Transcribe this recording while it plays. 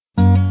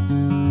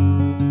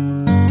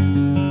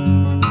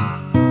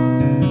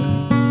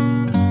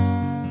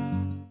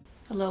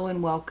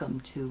welcome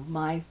to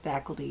My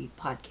Faculty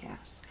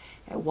Podcast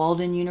at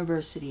Walden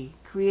University,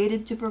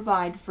 created to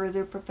provide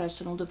further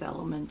professional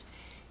development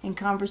and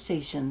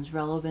conversations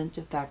relevant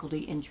to faculty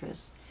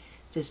interests.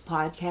 This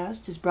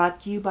podcast is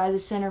brought to you by the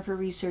Center for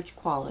Research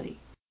Quality.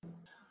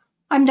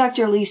 I'm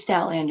Dr. Lee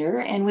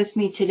Statlander, and with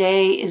me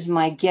today is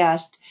my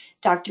guest,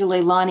 Dr.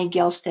 Leilani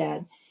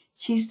Gelstad.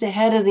 She's the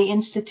head of the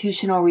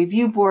Institutional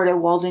Review Board at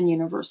Walden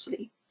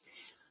University.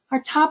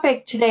 Our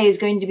topic today is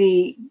going to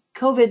be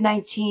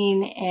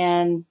COVID-19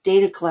 and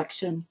data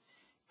collection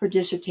for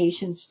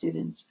dissertation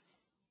students.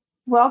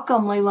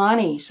 Welcome,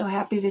 Leilani. So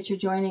happy that you're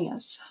joining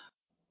us.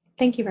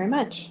 Thank you very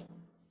much.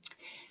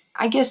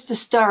 I guess to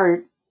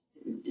start,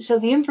 so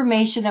the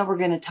information that we're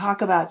going to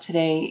talk about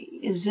today,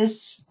 is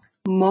this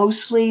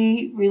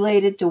mostly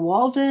related to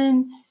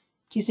Walden?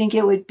 Do you think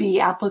it would be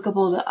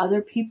applicable to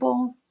other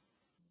people?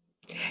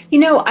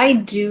 I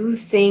do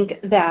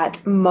think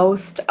that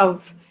most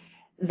of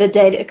the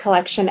data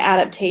collection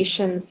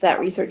adaptations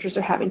that researchers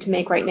are having to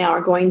make right now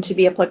are going to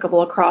be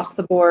applicable across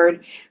the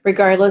board,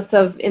 regardless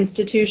of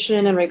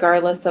institution and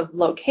regardless of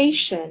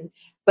location.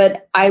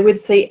 But I would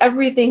say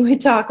everything we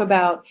talk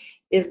about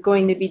is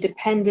going to be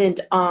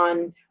dependent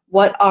on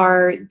what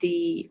are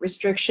the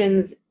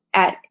restrictions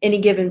at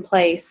any given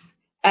place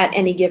at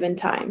any given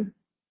time.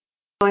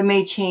 So it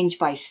may change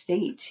by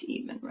state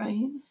even,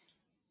 right?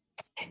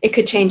 It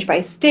could change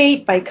by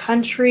state, by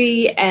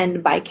country,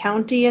 and by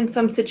county in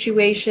some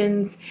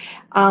situations.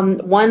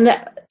 One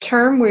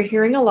term we're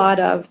hearing a lot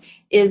of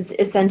is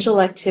essential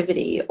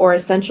activity or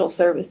essential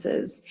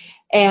services.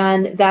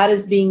 And that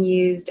is being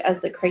used as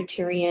the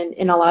criterion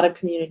in a lot of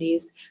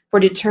communities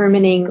for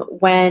determining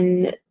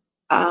when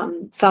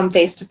some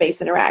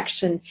face-to-face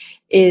interaction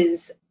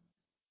is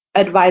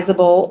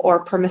advisable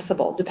or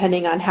permissible,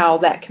 depending on how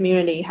that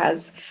community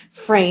has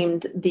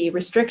framed the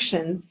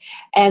restrictions.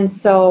 And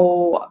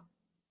so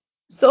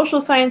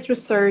social science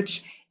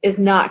research is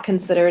not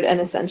considered an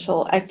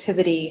essential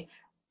activity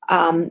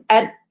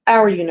at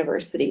our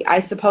university. I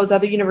suppose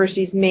other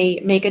universities may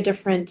make a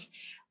different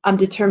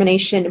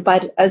determination,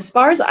 but as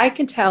far as I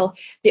can tell,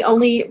 the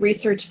only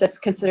research that's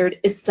considered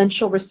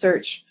essential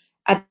research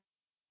at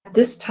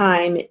this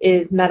time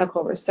is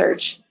medical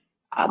research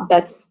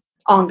that's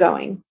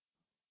ongoing.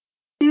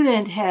 The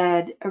student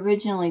had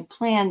originally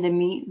planned to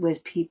meet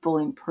with people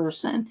in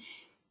person,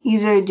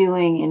 either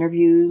doing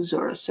interviews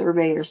or a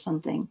survey or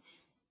something.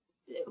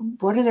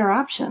 What are their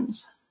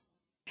options?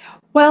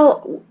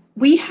 Well,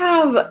 we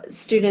have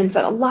students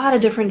at a lot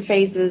of different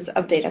phases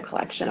of data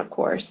collection, of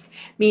course,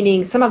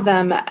 meaning some of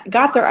them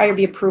got their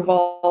IRB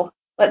approval,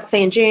 let's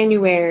say in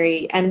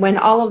January, and when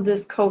all of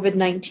this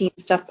COVID-19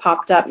 stuff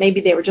popped up, maybe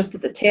they were just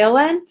at the tail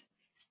end.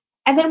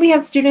 And then we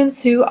have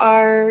students who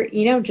are,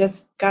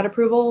 just got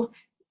approval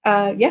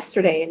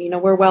yesterday,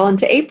 and, we're well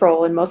into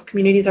April, and most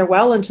communities are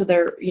well into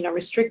their,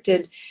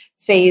 restricted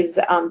phase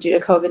due to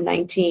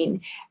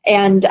COVID-19.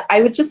 And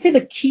I would just say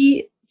the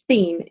key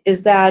theme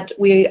is that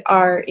we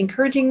are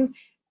encouraging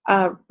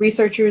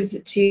researchers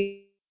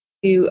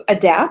to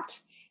adapt.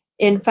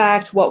 In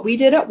fact, what we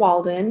did at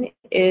Walden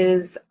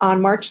is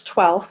on March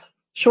 12th,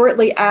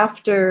 shortly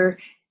after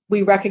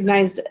we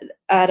recognized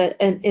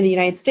in the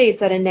United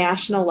States at a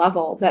national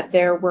level that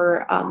there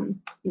were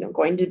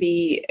going to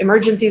be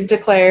emergencies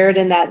declared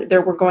and that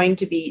there were going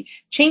to be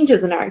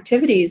changes in our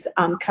activities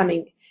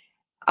coming.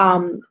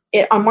 On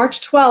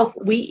March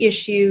 12th, we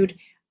issued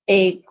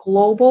a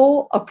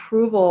global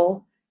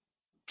approval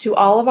to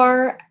all of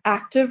our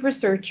active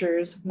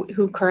researchers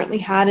who currently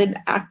had an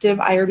active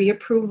IRB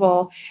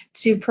approval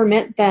to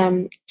permit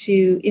them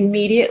to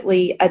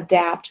immediately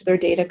adapt their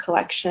data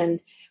collection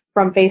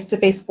from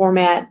face-to-face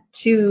format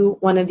to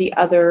one of the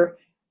other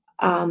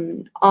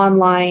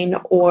online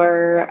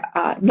or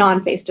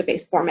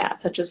non-face-to-face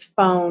formats, such as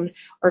phone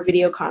or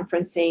video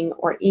conferencing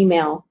or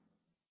email.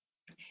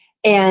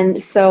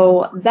 And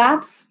so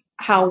that's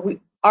how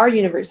our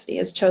university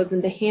has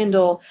chosen to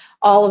handle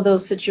all of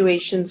those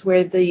situations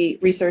where the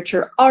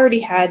researcher already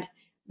had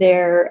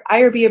their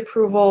IRB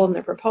approval and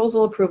their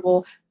proposal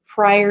approval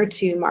prior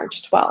to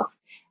March 12th.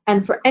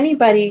 And for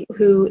anybody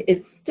who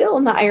is still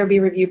in the IRB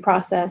review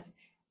process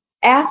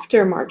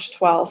after March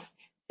 12th,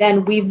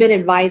 then we've been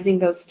advising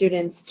those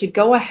students to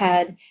go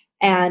ahead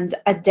and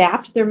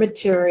adapt their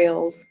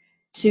materials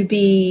to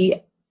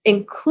be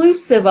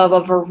inclusive of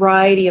a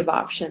variety of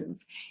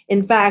options.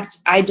 In fact,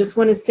 I just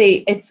want to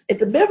say it's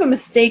a bit of a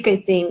mistake, I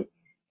think,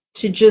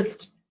 to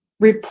just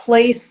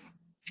replace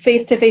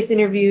face-to-face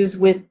interviews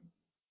with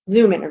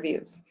Zoom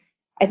interviews.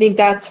 I think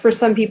that's for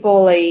some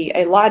people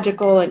a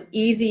logical and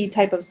easy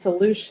type of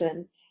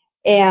solution,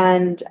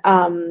 and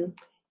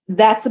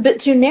that's a bit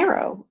too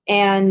narrow.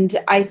 And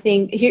I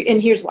think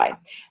here's why.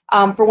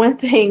 For one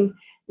thing,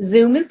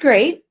 Zoom is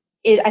great.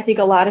 I think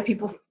a lot of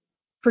people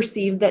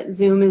perceive that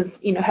Zoom is,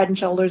 head and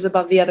shoulders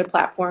above the other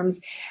platforms.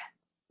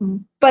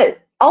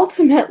 But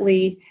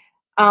ultimately,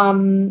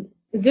 Zoom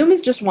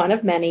is just one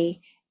of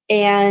many.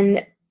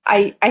 And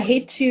I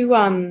hate to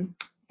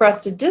for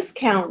us to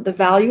discount the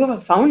value of a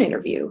phone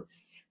interview.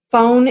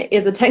 Phone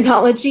is a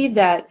technology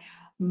that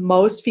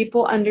most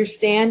people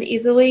understand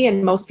easily,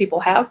 and most people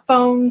have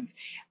phones.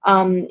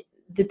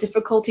 The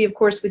difficulty, of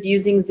course, with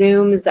using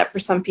Zoom is that for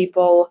some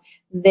people,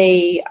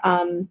 they,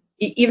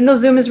 even though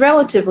Zoom is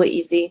relatively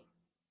easy,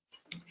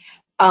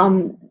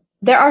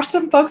 there are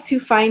some folks who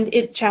find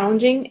it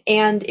challenging,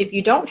 and if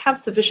you don't have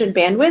sufficient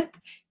bandwidth,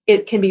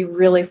 it can be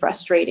really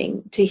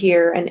frustrating to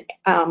hear and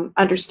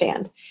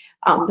understand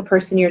the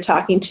person you're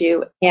talking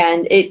to,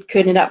 and it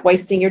could end up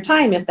wasting your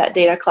time if that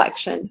data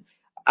collection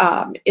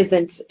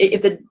isn't,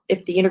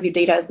 if the interview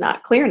data is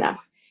not clear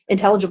enough,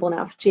 intelligible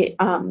enough to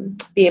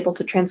be able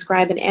to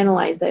transcribe and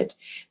analyze it.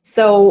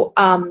 So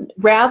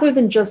rather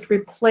than just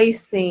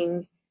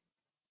replacing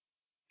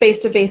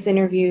face-to-face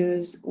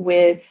interviews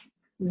with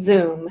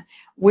Zoom,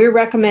 we're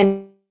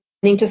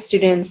recommending to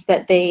students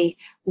that they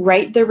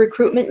write their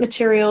recruitment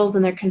materials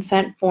and their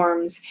consent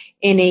forms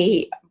in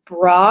a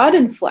broad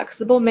and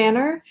flexible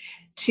manner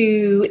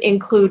to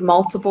include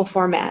multiple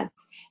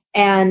formats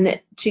and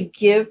to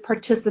give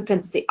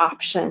participants the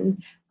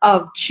option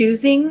of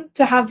choosing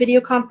to have video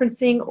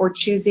conferencing or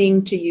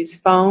choosing to use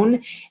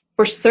phone.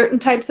 For certain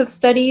types of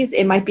studies,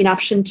 it might be an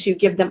option to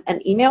give them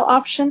an email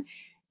option.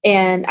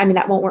 And I mean,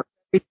 that won't work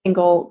for every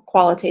single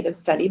qualitative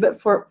study, but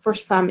for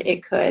some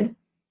it could.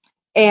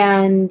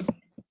 And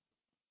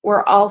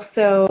we're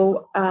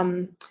also,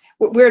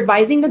 we're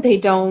advising that they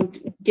don't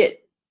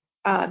get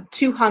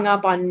too hung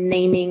up on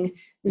naming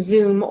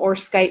Zoom or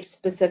Skype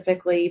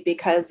specifically,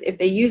 because if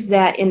they use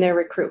that in their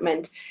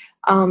recruitment,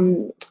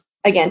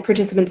 again,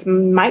 participants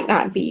might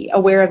not be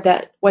aware of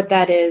that, what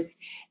that is,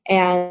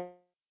 and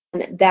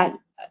that,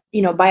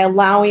 you know, by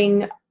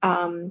allowing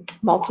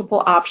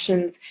multiple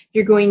options,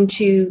 you're going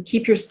to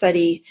keep your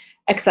study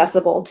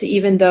accessible to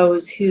even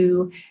those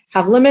who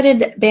have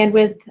limited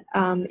bandwidth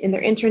in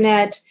their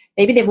internet.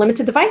 Maybe they have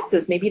limited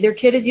devices. Maybe their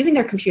kid is using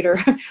their computer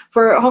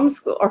for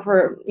homeschool or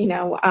for, you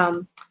know,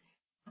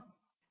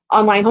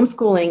 online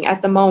homeschooling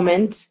at the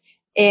moment,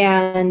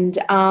 and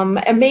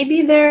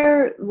maybe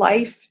their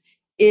life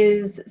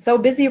is so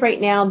busy right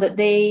now that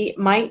they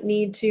might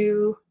need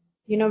to,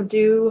 you know,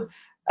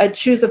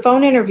 choose a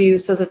phone interview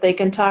so that they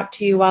can talk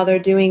to you while they're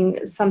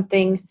doing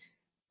something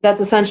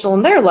that's essential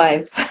in their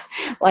lives,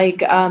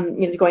 like you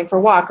know, going for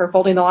a walk or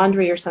folding the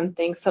laundry or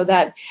something. So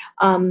that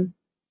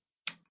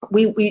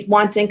we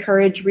want to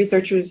encourage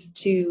researchers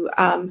to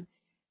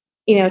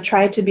you know,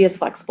 try to be as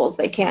flexible as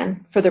they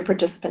can for their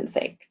participants'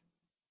 sake.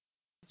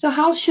 So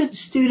how should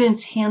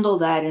students handle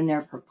that in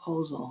their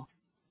proposal?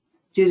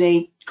 Do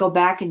they go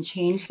back and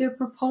change their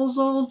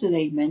proposal? Do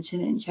they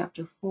mention it in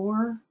Chapter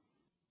 4?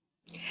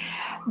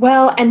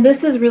 Well, and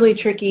this is really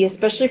tricky,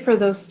 especially for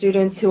those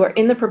students who are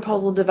in the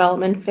proposal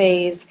development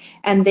phase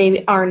and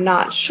they are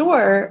not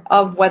sure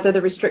of whether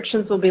the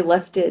restrictions will be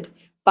lifted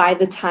by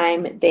the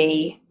time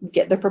they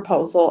get the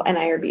proposal and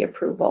IRB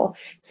approval.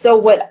 So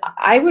what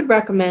I would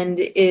recommend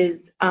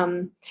is,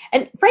 and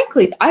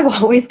frankly, I've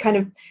always kind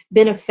of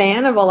been a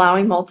fan of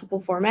allowing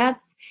multiple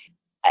formats.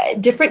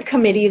 Different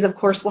committees, of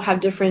course, will have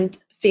different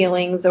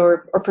feelings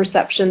or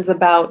perceptions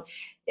about,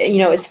 you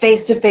know, is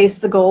face-to-face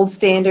the gold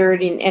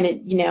standard, and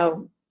it, you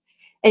know,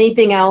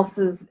 anything else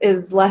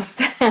is less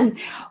than,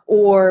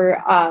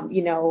 or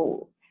you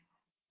know,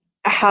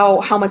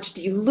 how much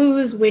do you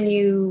lose when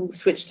you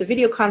switch to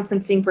video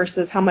conferencing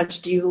versus how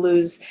much do you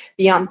lose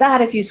beyond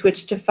that if you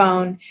switch to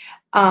phone.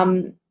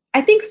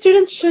 I think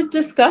students should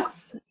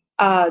discuss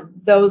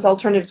those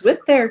alternatives with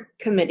their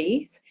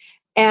committees,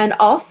 and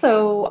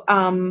also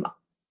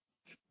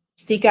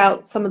seek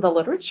out some of the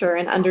literature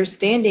and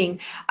understanding.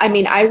 I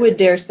mean, I would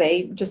dare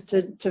say, just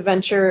to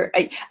venture,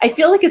 I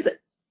feel like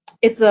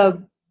it's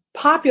a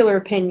popular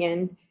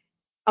opinion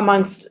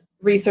amongst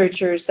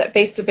researchers that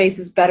face-to-face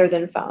is better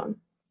than phone.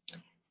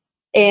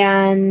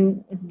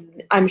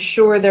 And I'm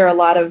sure there are a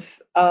lot of,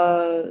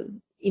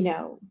 you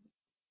know,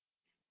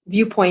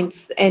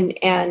 viewpoints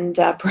and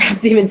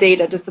perhaps even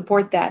data to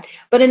support that.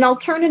 But an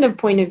alternative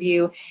point of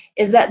view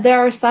is that there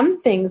are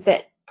some things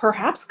that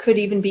perhaps could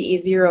even be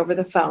easier over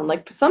the phone.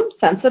 Like some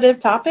sensitive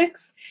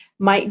topics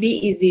might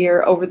be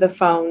easier over the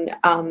phone.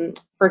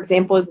 For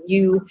example,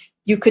 you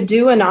could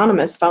do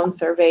anonymous phone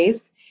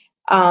surveys.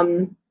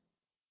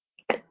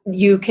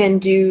 You can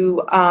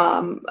do,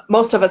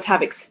 most of us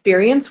have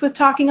experience with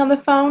talking on the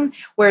phone,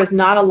 whereas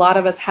not a lot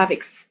of us have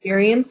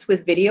experience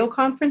with video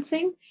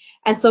conferencing.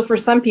 And so for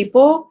some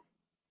people,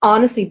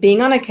 honestly,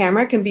 being on a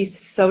camera can be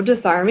so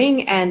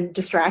disarming and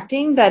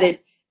distracting that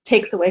it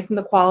takes away from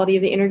the quality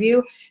of the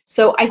interview.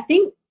 So I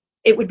think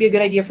it would be a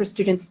good idea for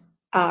students,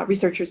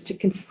 researchers, to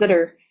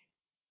consider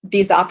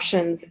these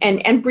options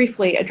and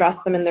briefly address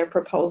them in their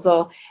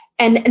proposal.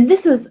 And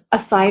this is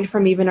aside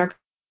from even our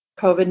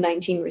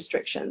COVID-19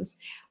 restrictions.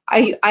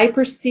 I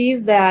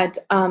perceive that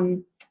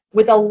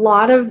with a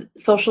lot of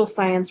social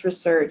science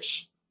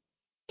research,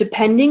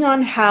 depending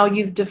on how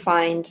you've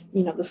defined,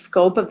 you know, the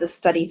scope of the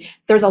study,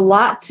 there's a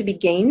lot to be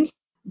gained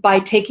by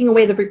taking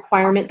away the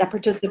requirement that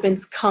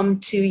participants come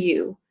to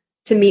you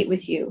to meet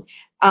with you.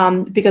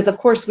 Because of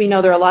course we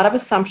know there are a lot of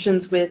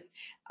assumptions with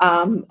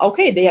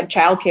Okay, they have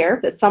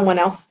childcare, that someone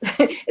else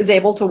is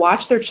able to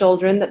watch their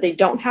children, that they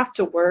don't have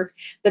to work,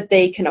 that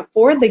they can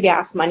afford the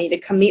gas money to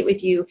come meet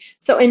with you.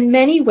 So in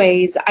many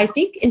ways, I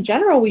think in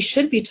general we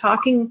should be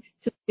talking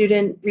to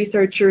student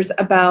researchers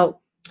about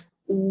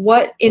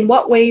in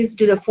what ways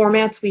do the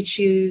formats we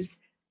choose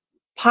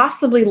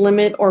possibly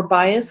limit or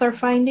bias our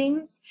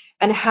findings,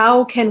 and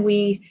how can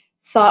we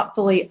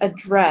thoughtfully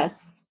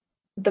address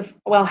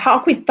how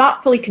can we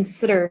thoughtfully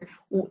consider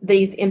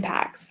these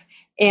impacts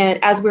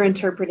and as we're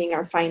interpreting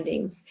our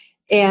findings,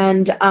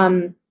 and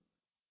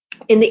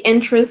in the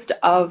interest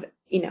of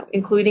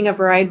including a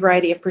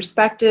variety of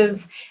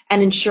perspectives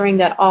and ensuring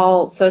that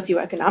all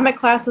socioeconomic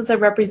classes are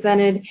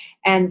represented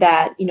and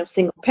that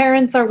single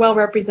parents are well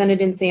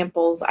represented in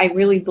samples. I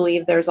really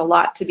believe there's a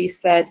lot to be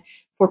said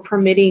for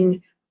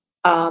permitting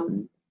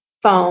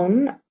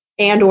phone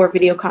and or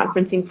video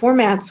conferencing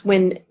formats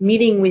when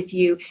meeting with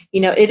you.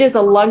 It is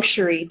a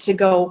luxury to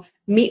go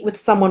meet with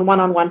someone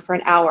one-on-one for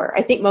an hour.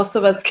 I think most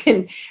of us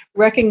can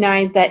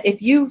recognize that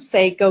if you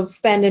say go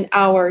spend an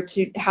hour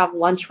to have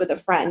lunch with a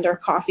friend or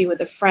coffee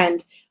with a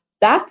friend,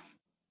 that's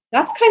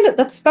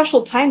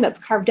special time that's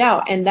carved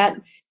out, and that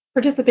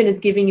participant is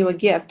giving you a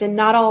gift, and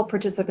not all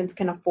participants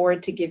can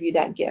afford to give you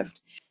that gift.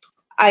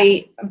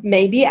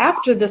 Maybe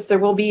after this there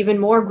will be even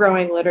more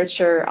growing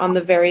literature on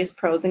the various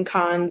pros and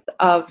cons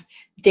of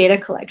data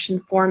collection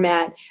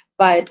format.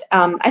 But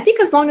I think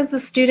as long as the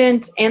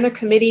student and the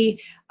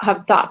committee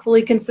have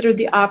thoughtfully considered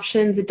the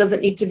options, it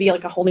doesn't need to be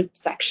like a whole new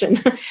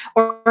section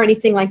or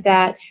anything like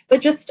that. But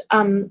just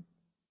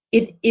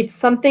it's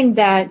something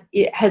that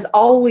it has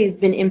always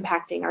been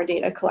impacting our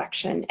data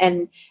collection.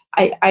 And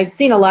I've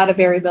seen a lot of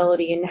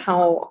variability in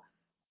how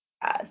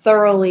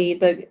thoroughly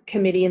the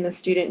committee and the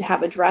student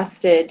have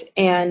addressed it.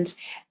 And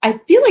I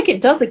feel like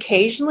it does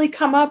occasionally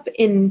come up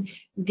in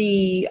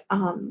the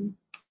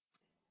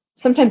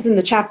sometimes in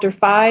the chapter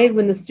 5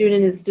 when the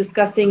student is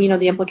discussing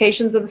the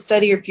implications of the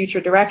study or future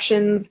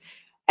directions,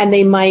 and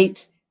they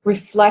might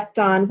reflect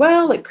on,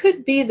 well, it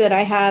could be that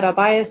I had a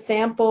biased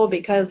sample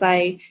because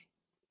I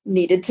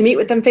needed to meet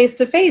with them face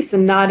to face,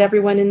 and not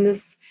everyone in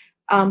this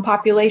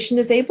population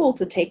is able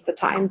to take the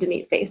time to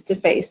meet face to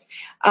face.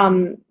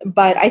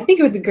 But I think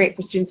it would be great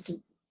for students to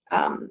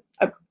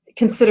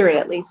consider it,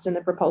 at least in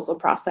the proposal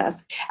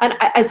process. And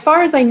as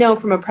far as I know,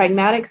 from a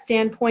pragmatic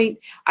standpoint,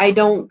 I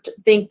don't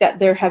think that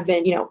there have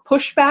been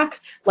pushback,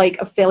 like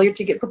a failure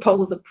to get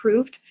proposals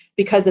approved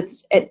because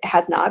it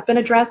has not been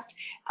addressed.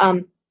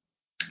 And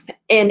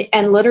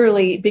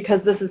literally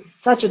because this is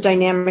such a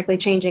dynamically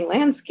changing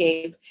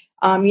landscape,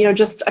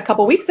 just a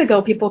couple weeks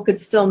ago people could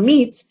still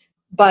meet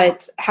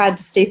but had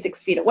to stay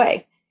 6 feet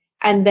away.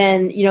 And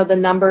then the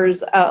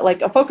numbers,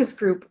 like a focus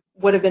group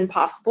would have been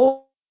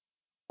possible,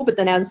 but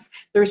then as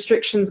the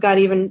restrictions got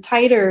even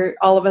tighter,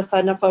 all of a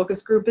sudden a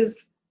focus group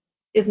is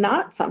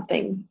not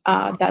something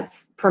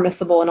that's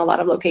permissible in a lot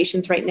of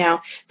locations right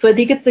now. So I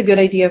think it's a good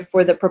idea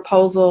for the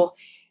proposal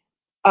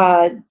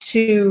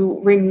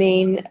to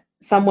remain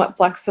somewhat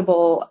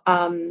flexible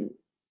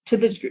to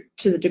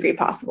the degree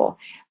possible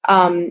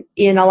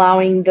in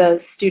allowing the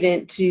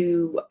student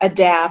to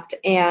adapt.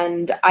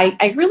 And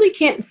I really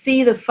can't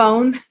see the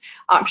phone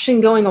option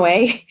going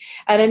away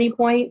at any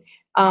point.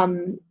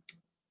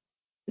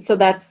 So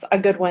that's a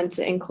good one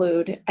to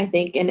include, I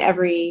think, in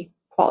every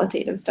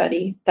qualitative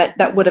study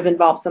that would have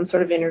involved some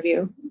sort of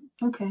interview.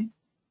 Okay.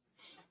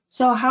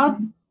 So how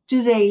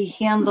do they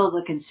handle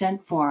the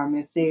consent form?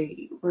 If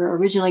they were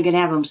originally going to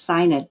have them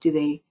sign it, do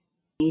they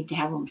need to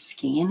have them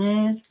scan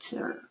it,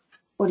 or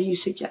what do you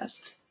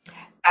suggest?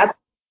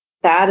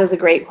 That is a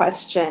great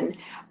question.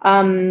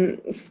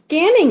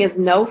 Scanning is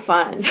no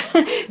fun.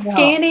 No.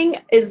 Scanning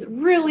is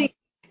really,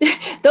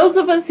 those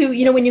of us who,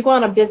 when you go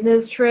on a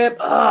business trip,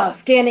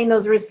 scanning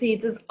those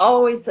receipts is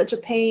always such a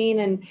pain,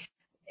 and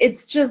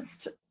it's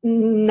just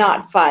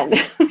not fun.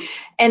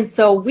 And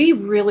so we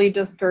really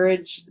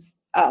discourage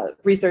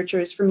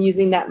researchers from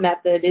using that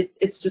method.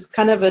 It's just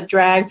kind of a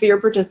drag for your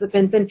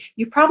participants, and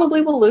you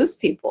probably will lose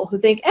people who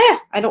think,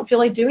 I don't feel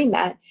like doing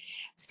that.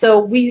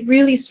 So we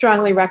really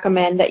strongly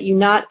recommend that you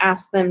not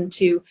ask them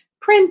to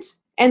print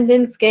and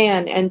then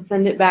scan and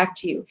send it back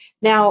to you.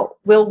 Now,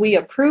 will we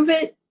approve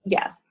it?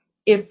 Yes.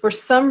 If for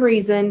some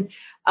reason,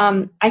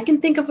 I can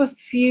think of a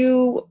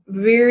few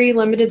very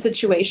limited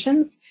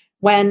situations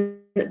when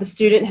the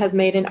student has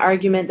made an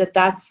argument that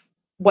that's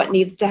what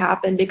needs to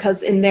happen,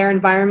 because in their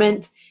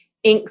environment,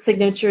 ink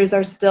signatures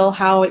are still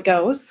how it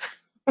goes.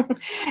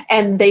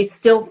 And they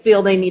still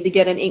feel they need to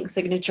get an ink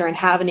signature and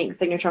have an ink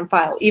signature on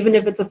file, even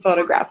if it's a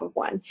photograph of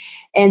one.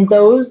 And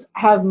those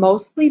have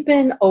mostly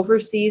been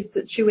overseas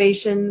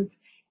situations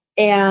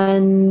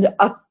and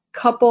a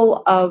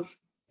couple of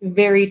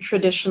very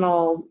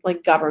traditional,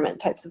 like government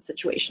types of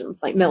situations,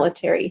 like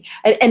military.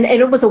 And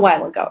it was a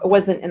while ago. It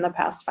wasn't in the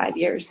past 5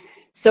 years.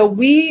 So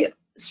we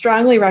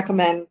strongly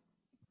recommend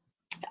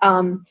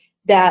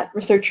that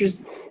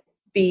researchers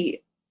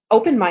be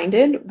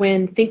open-minded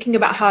when thinking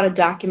about how to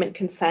document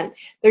consent.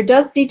 There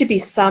does need to be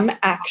some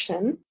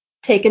action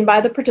taken by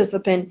the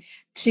participant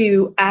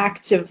to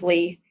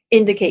actively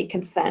indicate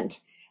consent.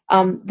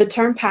 The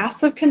term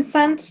passive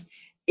consent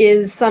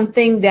is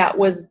something that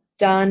was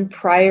done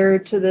prior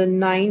to the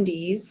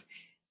 90s,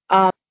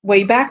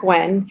 way back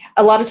when.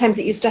 A lot of times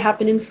it used to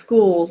happen in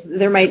schools.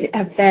 There might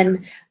have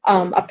been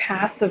a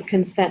passive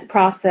consent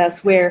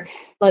process where,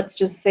 let's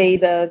just say,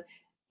 the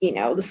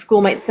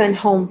school might send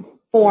home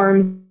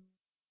forms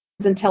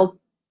and tell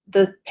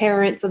the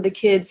parents of the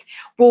kids,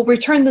 "We'll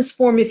return this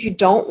form if you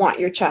don't want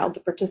your child to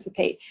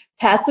participate."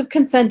 Passive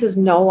consent is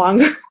no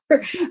longer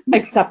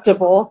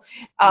acceptable.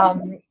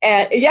 And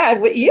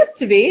yeah, it used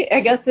to be.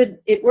 I guess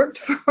it worked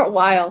for a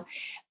while.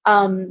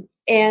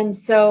 And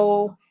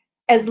so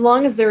as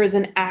long as there is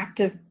an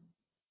active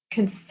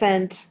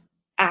consent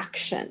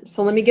action.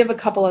 So let me give a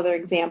couple other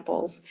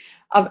examples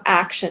of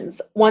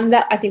actions. One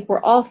that I think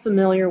we're all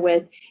familiar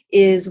with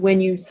is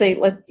when you say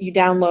you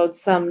download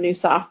some new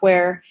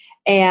software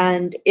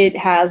and it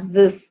has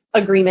this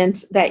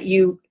agreement that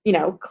you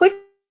click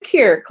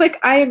here, click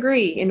I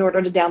agree in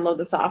order to download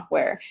the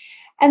software.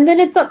 And then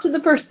it's up to the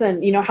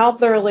person, how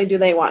thoroughly do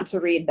they want to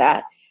read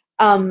that.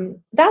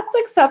 That's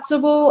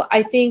acceptable.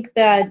 I think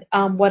that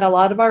what a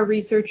lot of our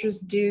researchers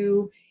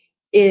do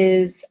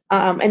is,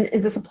 and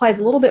this applies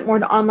a little bit more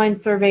to online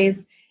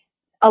surveys,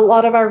 a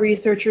lot of our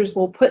researchers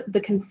will put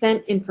the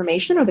consent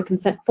information or the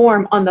consent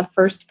form on the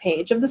first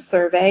page of the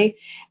survey,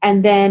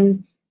 and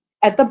then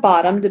at the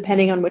bottom,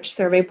 depending on which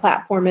survey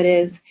platform it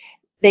is,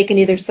 they can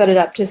either set it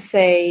up to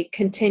say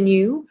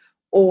continue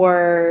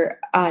or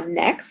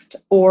next,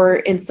 or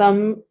in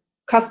some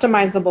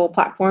customizable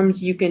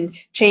platforms, you can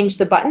change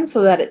the button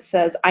so that it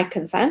says I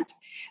consent.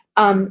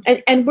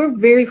 And we're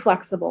very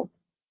flexible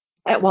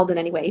at Walden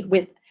anyway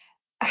with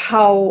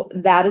how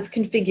that is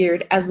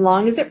configured, as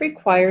long as it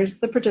requires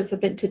the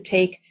participant to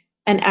take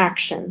an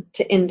action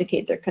to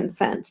indicate their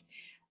consent.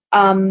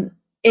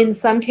 In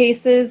some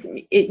cases,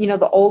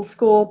 the old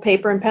school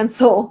paper and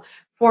pencil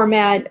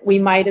format, we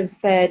might have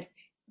said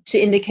to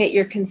indicate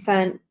your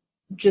consent,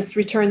 just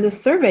return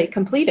this survey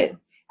completed.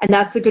 And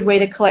that's a good way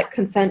to collect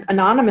consent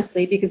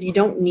anonymously because you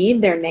don't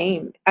need their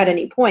name at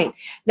any point.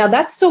 Now,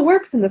 that still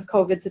works in this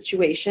COVID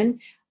situation.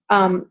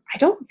 I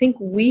don't think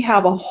we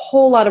have a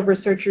whole lot of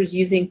researchers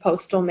using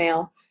postal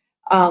mail,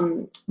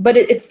 but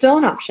it's still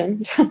an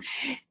option.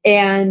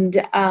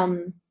 And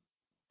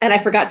I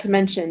forgot to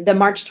mention the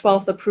March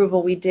 12th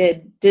approval we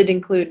did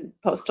include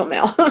postal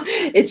mail.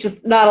 It's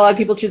just not a lot of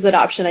people choose that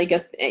option. I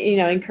guess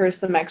incurs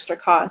some extra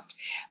cost.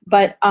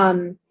 But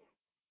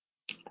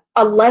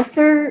a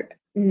lesser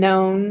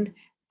known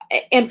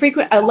and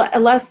a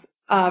less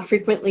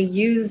frequently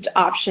used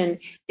option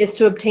is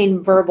to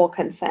obtain verbal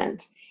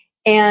consent.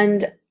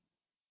 And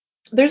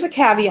there's a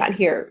caveat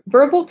here.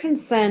 Verbal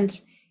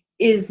consent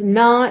is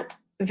not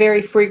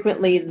very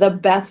frequently the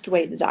best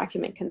way to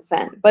document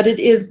consent, but it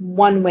is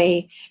one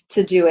way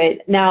to do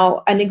it.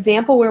 Now, an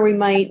example where we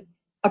might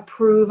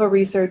approve a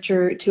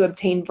researcher to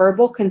obtain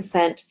verbal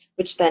consent,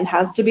 which then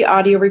has to be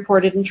audio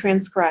recorded and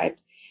transcribed,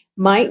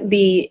 might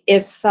be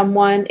if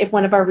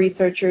one of our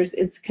researchers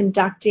is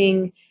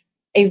conducting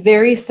a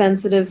very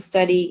sensitive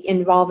study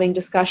involving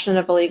discussion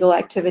of illegal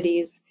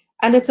activities,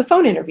 and it's a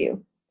phone interview.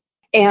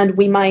 And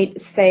we might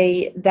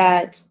say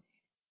that,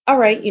 all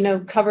right,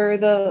 cover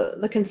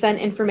the consent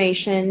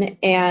information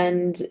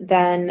and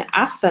then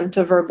ask them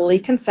to verbally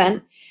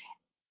consent.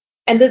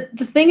 And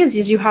the thing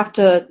is you have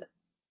to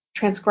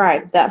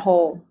transcribe that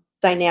whole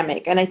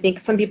dynamic. And I think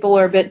some people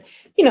are a bit,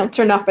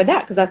 turned off by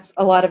that because that's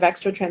a lot of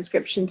extra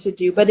transcription to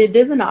do. But it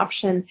is an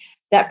option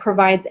that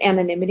provides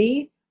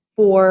anonymity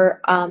for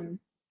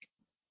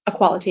a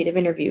qualitative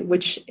interview,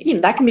 which,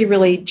 that can be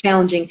really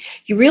challenging.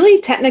 You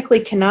really technically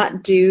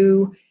cannot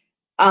do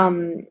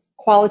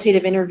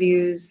qualitative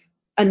interviews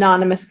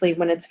anonymously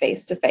when it's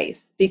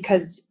face-to-face,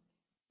 because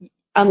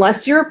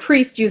unless you're a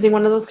priest using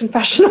one of those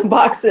confessional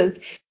boxes,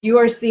 you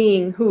are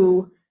seeing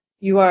who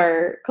you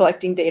are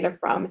collecting data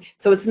from.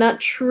 So it's not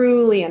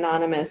truly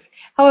anonymous.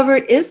 However,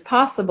 it is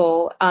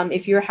possible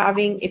if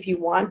you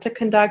want to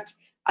conduct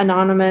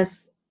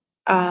anonymous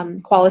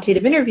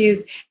qualitative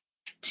interviews,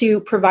 to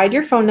provide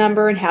your phone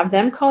number and have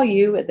them call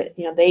you.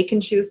 They can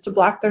choose to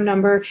block their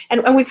number.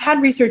 And we've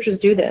had researchers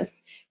do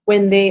this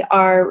when they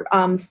are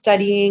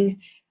studying.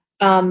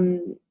 A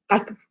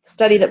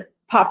study that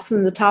pops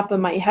in the top of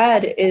my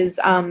head is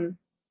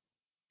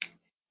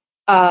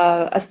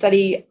a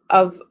study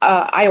of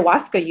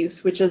ayahuasca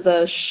use, which is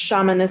a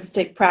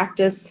shamanistic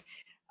practice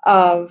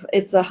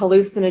it's a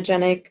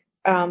hallucinogenic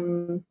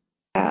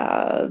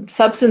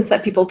substance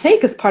that people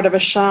take as part of a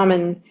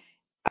shaman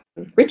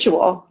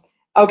ritual.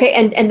 Okay,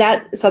 and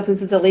that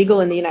substance is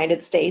illegal in the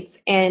United States.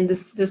 And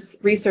this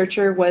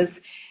researcher was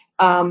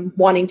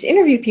wanting to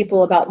interview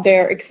people about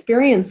their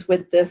experience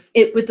with this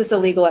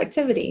illegal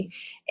activity.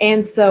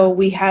 And so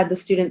we had the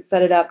students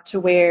set it up to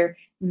where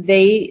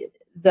the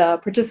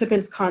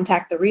participants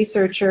contact the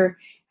researcher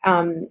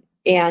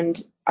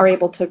and are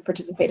able to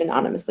participate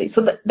anonymously.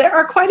 So there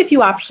are quite a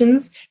few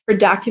options for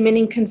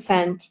documenting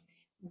consent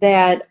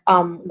that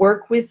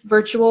work with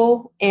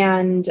virtual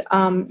and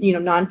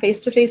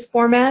non-face-to-face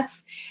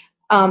formats.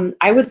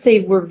 I would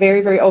say we're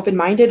very, very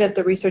open-minded if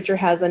the researcher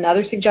has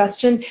another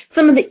suggestion.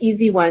 Some of the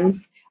easy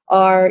ones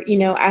are,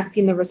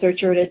 asking the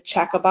researcher to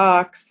check a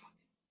box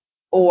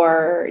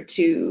or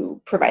to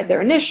provide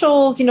their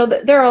initials.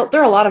 There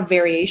are a lot of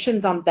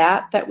variations on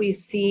that we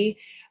see,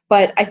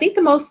 but I think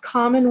the most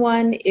common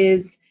one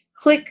is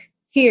click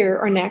here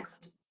or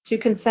next to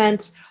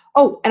consent.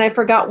 Oh, and I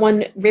forgot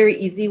one very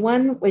easy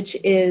one, which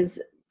is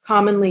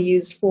commonly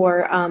used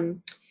for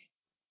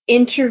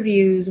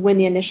interviews when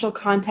the initial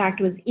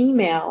contact was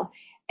email,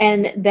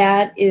 and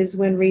that is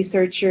when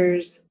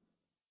researchers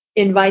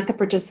invite the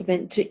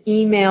participant to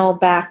email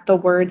back the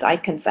words "I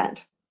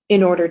consent"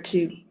 in order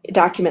to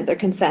document their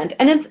consent.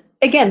 And it's,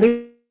 again,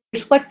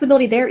 there's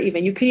flexibility there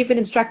even. You could even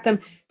instruct them,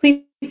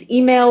 please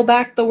email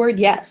back the word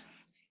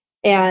yes.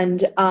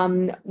 And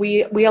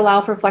we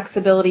allow for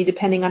flexibility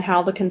depending on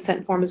how the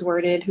consent form is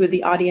worded, who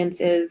the audience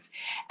is,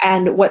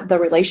 and what the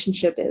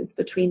relationship is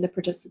between the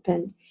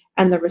participant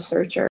and the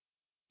researcher.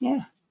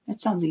 Yeah,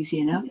 that sounds easy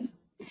enough.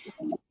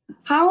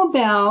 How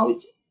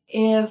about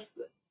if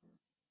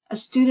a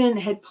student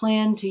had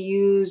planned to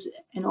use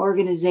an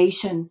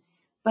organization,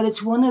 but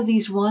it's one of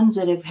these ones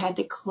that have had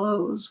to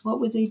close? What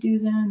would they do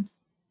then?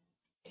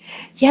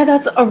 Yeah,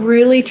 that's a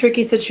really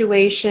tricky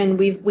situation.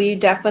 We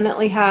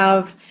definitely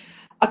have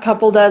a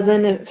couple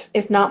dozen,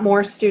 if not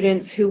more,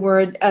 students who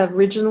were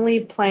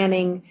originally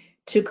planning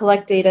to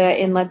collect data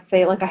in, let's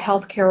say, like a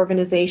healthcare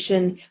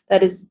organization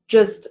that is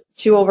just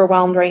too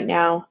overwhelmed right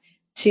now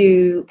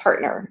to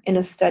partner in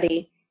a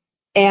study.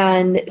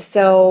 And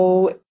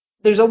so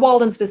there's a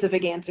Walden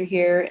specific answer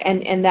here,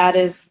 and that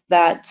is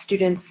that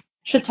students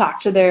should talk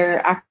to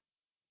their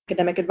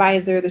academic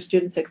advisor, their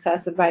student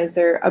success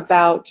advisor,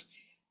 about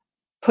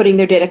putting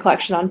their data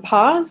collection on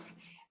pause.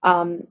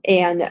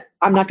 And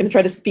I'm not going to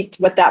try to speak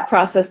to what that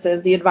process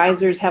is. The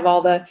advisors have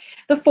all the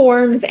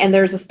forms, and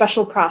there's a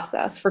special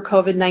process for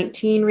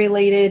COVID-19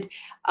 related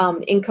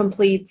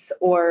incompletes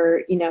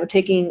or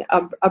taking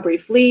a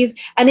brief leave.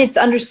 And it's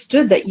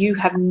understood that you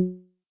have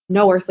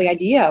no earthly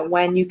idea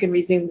when you can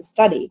resume the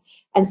study.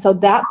 And so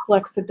that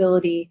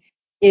flexibility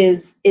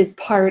is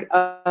part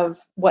of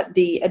what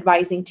the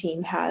advising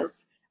team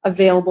has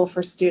available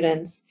for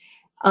students.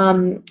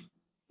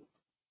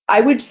 I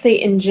would say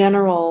in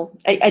general,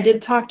 I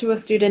did talk to a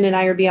student in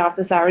IRB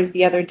office hours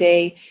the other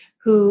day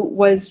who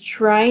was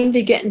trying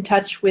to get in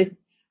touch with,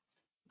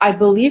 I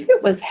believe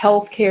it was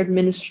healthcare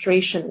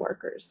administration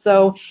workers.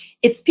 So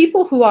it's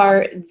people who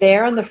are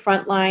there on the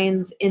front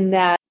lines in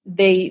that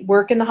they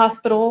work in the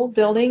hospital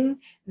building.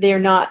 They're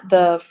not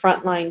the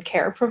frontline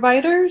care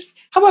providers.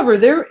 However,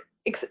 they're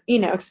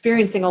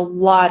experiencing a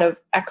lot of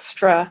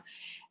extra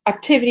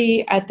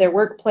activity at their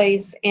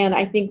workplace. And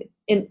I think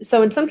in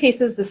some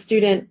cases the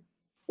student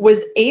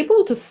was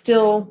able to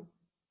still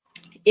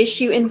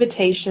issue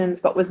invitations,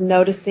 but was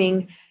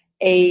noticing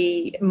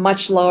a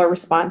much lower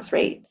response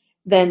rate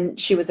than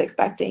she was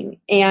expecting.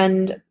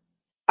 And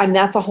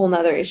that's a whole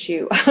nother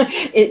issue.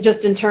 It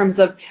just in terms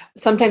of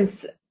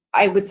sometimes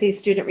I would say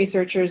student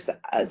researchers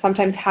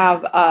sometimes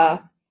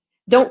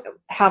don't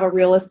have a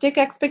realistic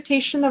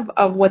expectation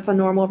of what's a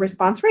normal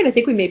response rate. I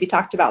think we maybe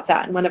talked about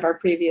that in one of our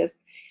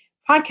previous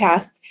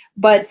podcasts,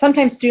 but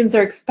sometimes students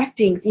are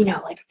expecting,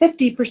 like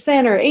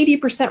 50% or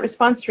 80%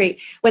 response rate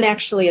when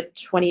actually a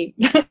 20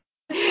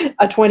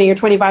 or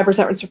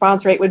 25%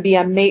 response rate would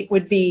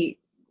be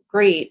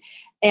great.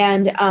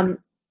 And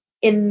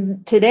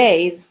in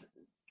today's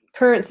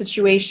current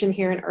situation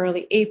here in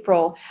early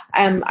April,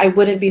 I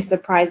wouldn't be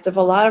surprised if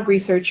a lot of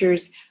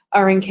researchers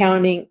are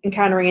encountering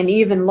an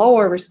even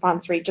lower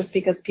response rate just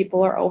because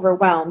people are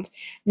overwhelmed.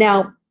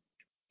 Now,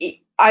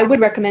 I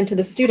would recommend to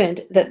the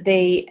student that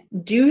they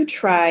do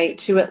try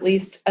to at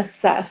least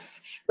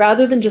assess,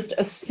 rather than just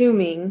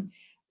assuming,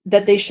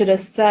 that they should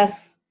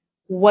assess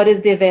what is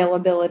the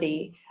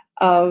availability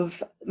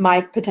of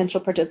my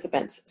potential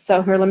participants.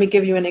 So here, let me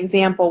give you an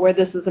example where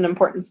this is an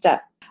important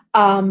step.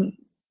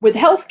 With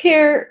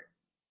healthcare,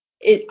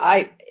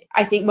 I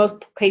think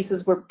most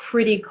cases were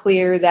pretty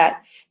clear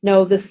that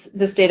no, this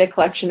data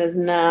collection is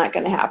not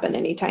going to happen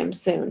anytime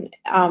soon.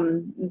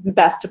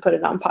 Best to put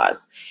it on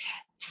pause.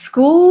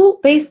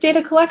 School-based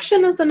data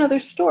collection is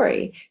another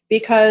story,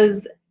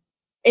 because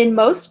in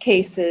most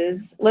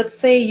cases, let's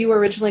say you were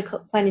originally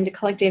planning to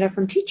collect data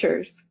from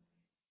teachers.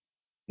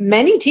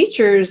 Many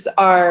teachers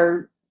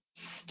are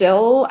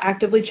still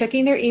actively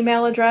checking their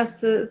email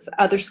addresses,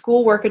 their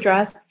school work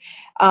address.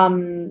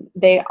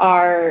 They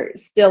are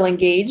still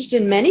engaged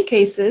in many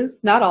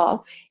cases, not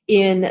all,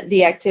 in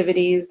the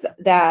activities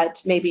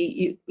that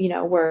maybe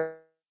were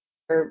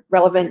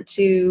relevant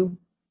to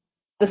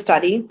the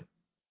study.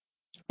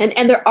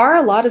 And there are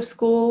a lot of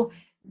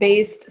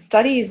school-based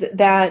studies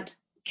that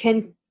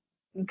can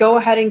go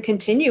ahead and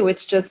continue.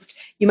 It's just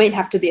you might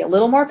have to be a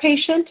little more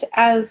patient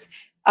as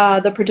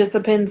the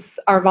participants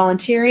are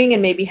volunteering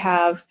and maybe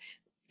have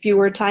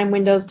fewer time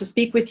windows to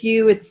speak with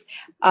you. It's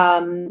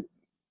so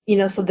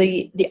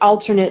the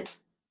alternate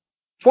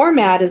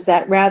format is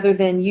that rather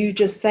than you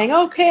just saying,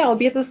 okay, I'll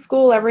be at the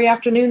school every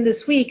afternoon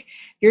this week,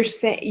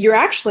 you're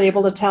actually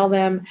able to tell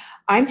them,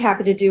 I'm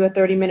happy to do a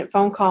 30-minute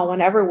phone call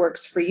whenever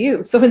works for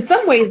you. So in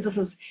some ways, this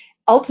is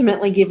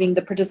ultimately giving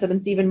the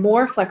participants even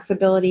more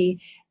flexibility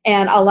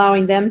and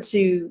allowing them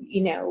to,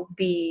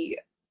 be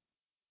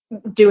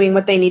doing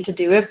what they need to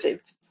do if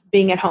it's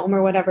being at home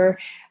or whatever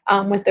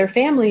with their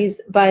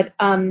families. But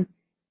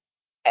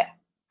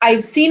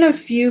I've seen a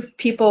few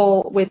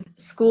people with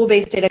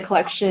school-based data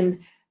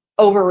collection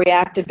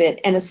overreact a bit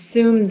and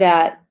assume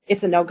that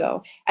it's a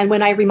no-go. And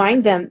when I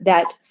remind them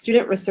that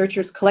student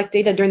researchers collect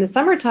data during the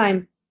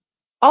summertime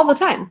all the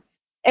time,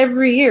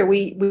 every year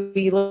we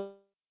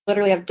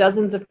literally have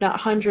dozens, if not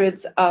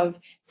hundreds, of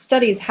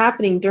studies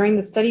happening during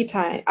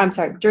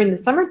the during the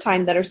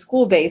summertime that are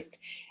school-based,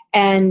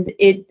 and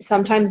it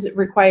sometimes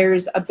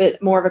requires a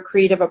bit more of a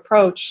creative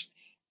approach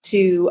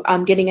to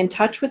getting in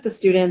touch with the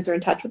students or in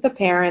touch with the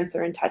parents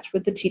or in touch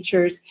with the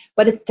teachers,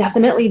 but it's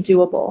definitely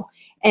doable.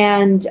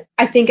 And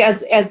I think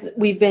as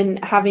we've been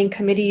having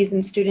committees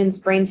and students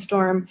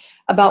brainstorm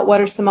about what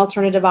are some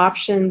alternative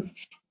options,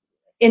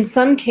 in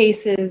some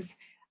cases,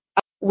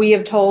 we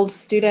have told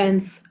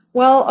students,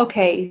 well,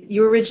 okay,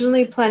 you were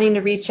originally planning to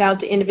reach out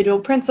to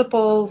individual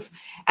principals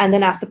and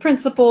then ask the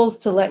principals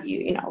to let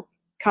you,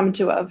 come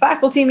to a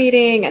faculty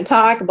meeting and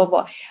talk, blah,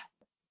 blah.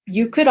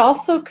 You could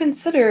also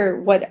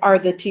consider what are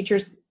the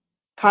teachers'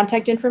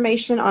 contact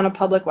information on a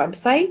public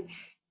website.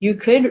 You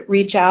could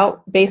reach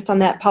out based on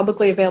that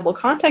publicly available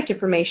contact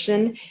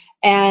information.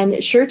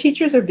 And sure,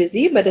 teachers are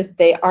busy, but if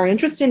they are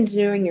interested in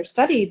doing your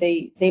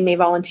study, they may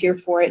volunteer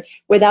for it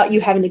without you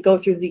having to go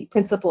through the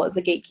principal as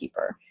a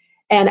gatekeeper.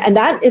 And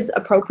that is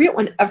appropriate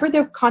whenever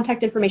their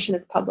contact information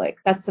is public.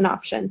 That's an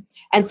option.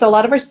 And so a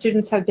lot of our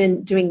students have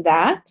been doing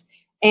that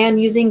and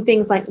using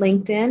things like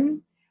LinkedIn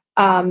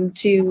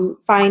to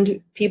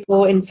find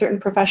people in certain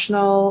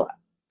professional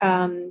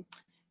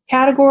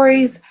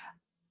categories,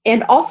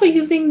 and also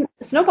using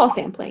snowball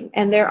sampling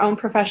and their own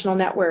professional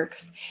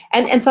networks.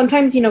 And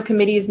sometimes,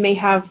 committees may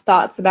have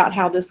thoughts about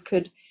how this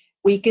could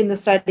weaken the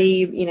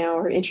study,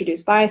 or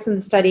introduce bias in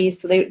the study,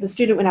 so the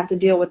student would have to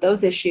deal with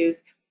those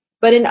issues.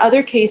 But in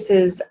other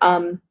cases,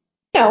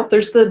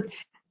 there's the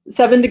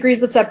 7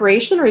 degrees of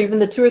separation, or even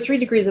the 2 or 3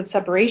 degrees of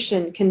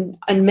separation can,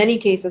 in many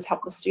cases,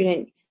 help the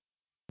student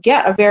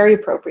get a very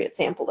appropriate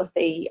sample if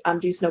they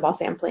do snowball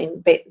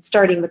sampling,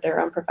 starting with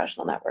their own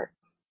professional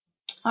networks.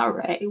 All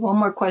right, one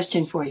more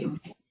question for you.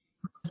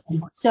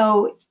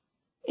 So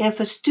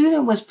if a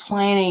student was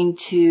planning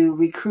to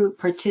recruit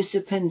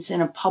participants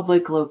in a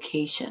public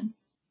location,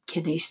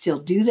 can they still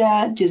do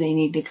that? Do they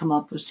need to come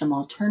up with some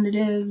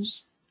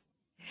alternatives?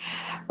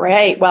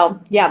 Right.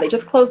 Well, yeah, they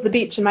just closed the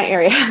beach in my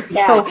area.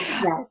 So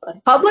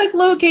exactly. Public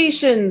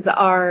locations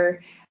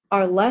are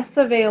less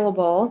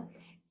available,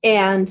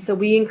 and so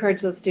we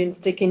encourage those students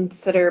to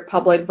consider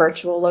public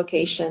virtual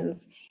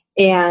locations.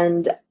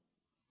 And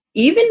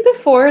even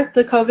before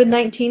the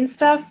COVID-19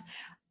 stuff,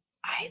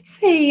 I'd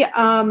say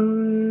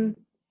I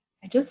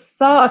just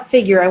saw a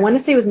figure. I want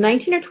to say it was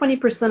 19 or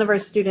 20% of our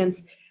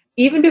students,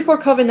 even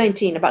before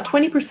COVID-19, about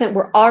 20%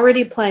 were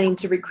already planning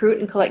to recruit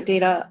and collect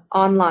data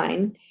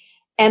online,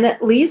 and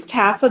at least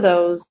half of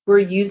those were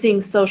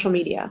using social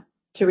media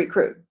to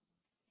recruit.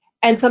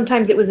 And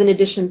sometimes it was in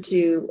addition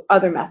to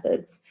other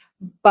methods.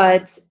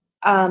 But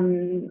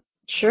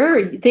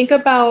sure, think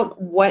about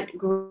what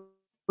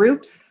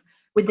groups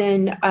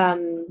within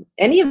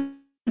any of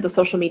the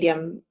social media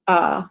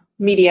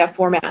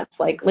formats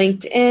like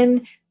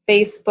LinkedIn,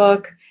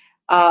 Facebook,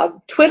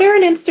 Twitter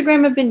and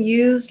Instagram have been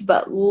used,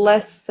 but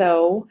less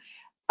so.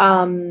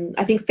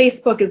 I think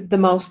Facebook is the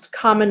most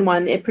common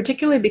one,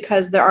 particularly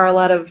because there are a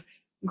lot of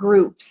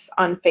groups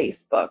on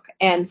Facebook,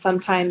 and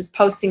sometimes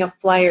posting a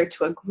flyer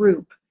to a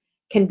group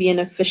can be an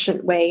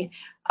efficient way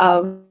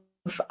of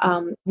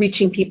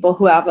reaching people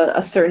who have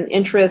a certain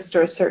interest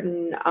or a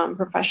certain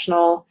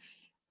professional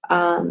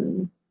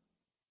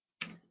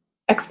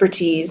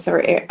expertise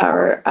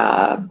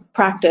or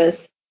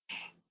practice.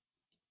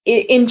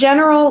 In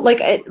general,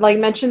 like I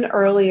mentioned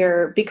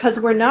earlier, because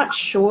we're not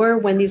sure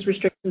when these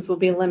restrictions will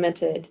be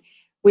limited,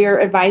 we are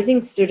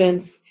advising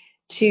students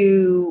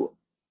to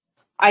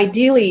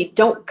ideally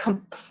don't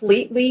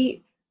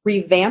completely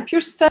revamp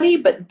your study,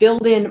 but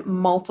build in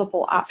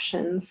multiple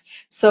options.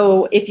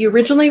 So if you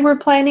originally were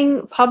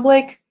planning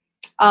public,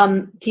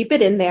 keep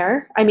it in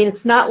there. I mean,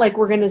 it's not like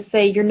we're going to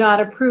say you're not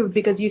approved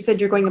because you said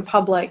you're going to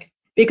public,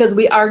 because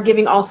we are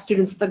giving all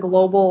students the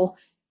global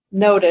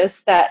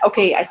notice that,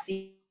 okay, I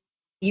see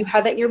you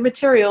have that in your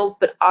materials,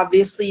 but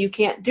obviously you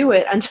can't do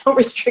it until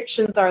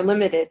restrictions are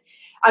limited.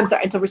 I'm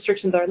sorry, until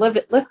restrictions are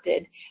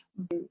lifted.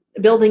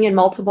 Building in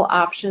multiple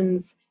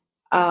options,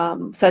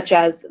 such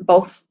as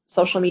both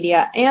social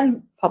media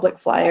and public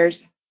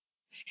flyers,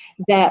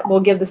 that will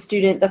give the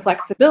student the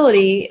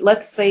flexibility.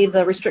 Let's say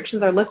the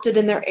restrictions are lifted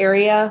in their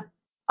area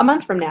a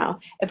month from now.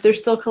 If they're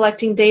still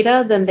collecting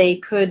data, then they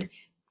could,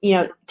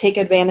 take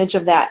advantage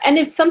of that. And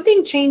if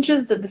something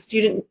changes that the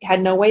student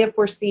had no way of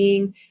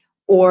foreseeing,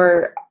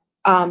 or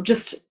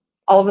just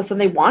all of a sudden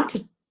they want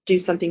to do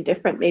something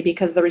different, maybe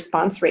because the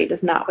response rate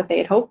is not what they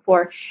had hoped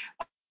for,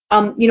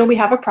 we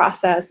have a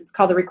process. It's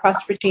called the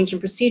request for change in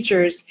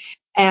procedures,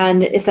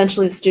 and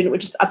essentially the student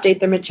would just update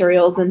their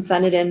materials and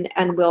send it in,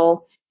 and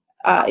we'll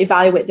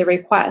evaluate the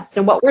request.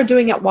 And what we're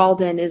doing at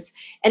Walden is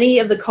any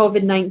of the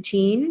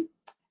COVID-19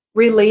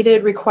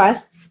 related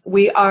requests,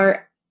 we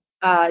are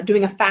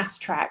doing a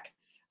fast track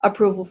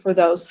approval for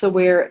those. So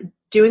we're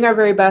doing our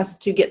very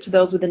best to get to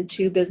those within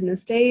 2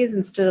 business days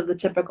instead of the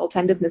typical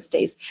 10 business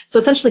days. So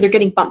essentially, they're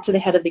getting bumped to the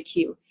head of the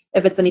queue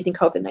if it's anything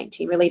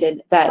COVID-19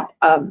 related that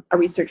a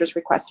researcher is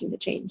requesting the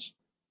change.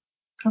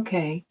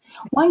 Okay.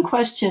 One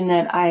question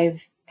that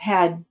I've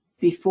had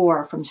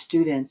before from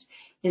students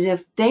is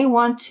if they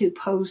want to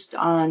post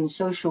on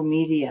social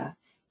media,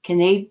 can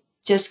they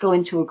just go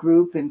into a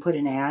group and put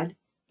an ad?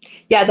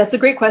 Yeah, that's a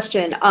great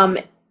question.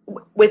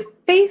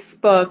 With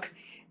Facebook,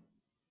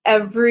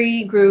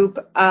 every group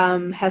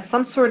has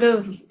some sort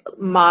of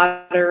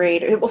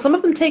moderator. Well, some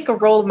of them take a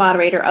role of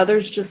moderator,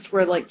 others just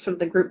were like sort of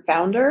the group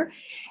founder.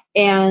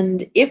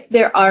 And if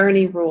there are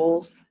any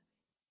rules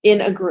in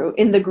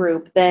the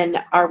group,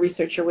 then our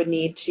researcher would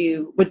need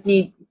to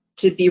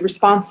be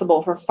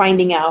responsible for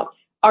finding out,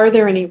 are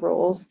there any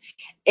rules?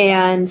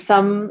 And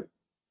some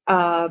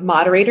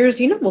moderators,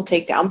 will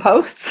take down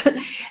posts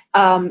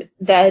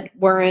that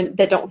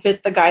don't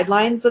fit the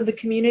guidelines of the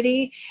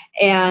community.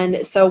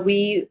 And so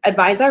we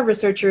advise our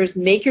researchers,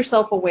 make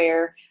yourself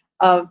aware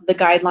of the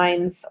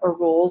guidelines or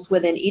rules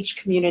within each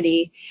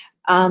community.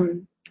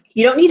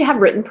 You don't need to have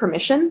written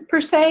permission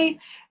per se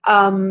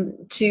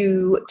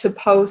to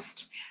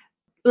post.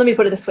 Let me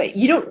put it this way.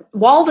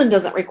 Walden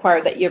doesn't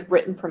require that you have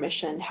written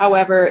permission.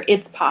 However,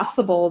 it's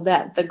possible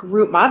that the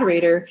group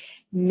moderator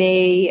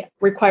may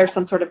require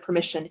some sort of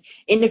permission.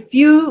 In a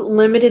few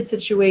limited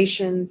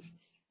situations,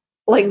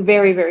 like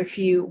very, very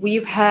few,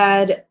 we've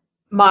had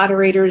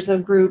moderators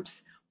of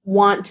groups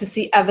want to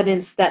see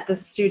evidence that the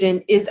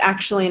student is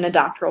actually in a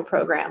doctoral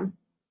program.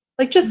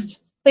 Like just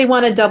they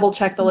want to double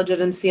check the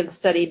legitimacy of the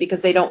study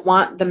because they don't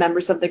want the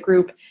members of the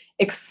group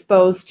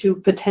exposed to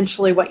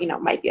potentially what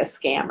might be a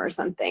scam or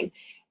something.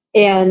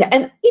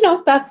 And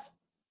that's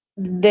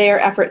their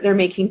effort they're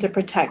making to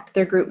protect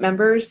their group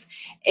members.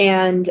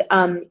 And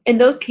in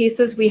those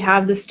cases, we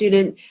have the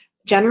student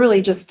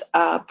generally just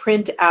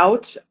print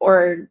out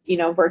or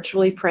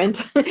virtually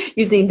print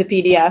using the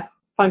PDF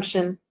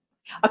function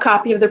a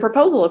copy of the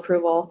proposal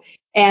approval.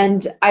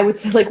 And I would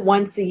say like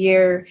once a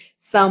year,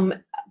 some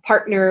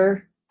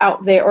partner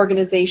out there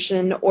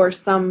organization or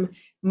some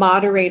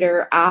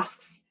moderator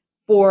asks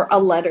for a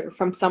letter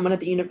from someone at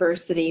the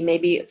university,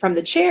 maybe from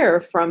the chair,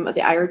 from the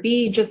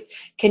IRB, just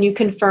can you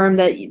confirm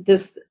that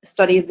this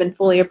study has been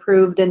fully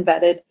approved and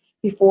vetted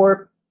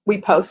before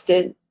we post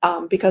it,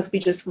 because we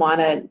just want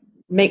to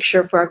make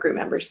sure for our group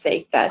members'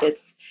 sake that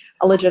it's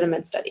a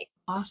legitimate study.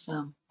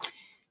 Awesome.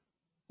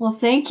 Well,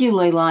 thank you,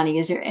 Leilani.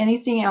 Is there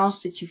anything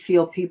else that you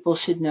feel people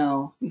should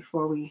know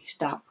before we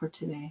stop for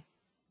today?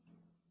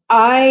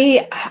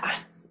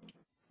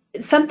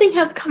 Something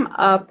has come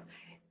up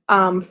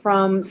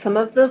from some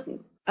of the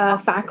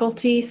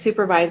faculty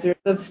supervisors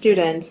of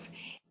students,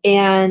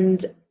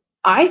 and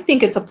I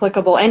think it's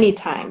applicable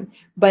anytime,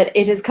 but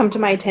it has come to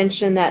my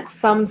attention that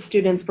some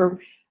students were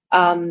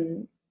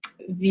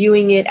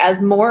viewing it as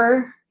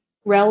more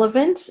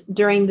relevant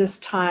during this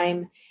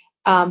time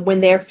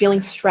when they're feeling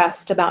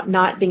stressed about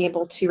not being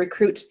able to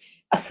recruit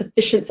a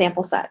sufficient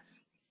sample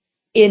sets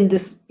in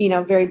this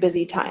very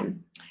busy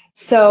time.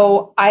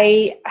 So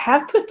I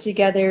have put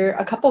together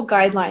a couple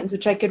guidelines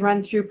which I could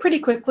run through pretty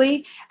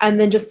quickly, and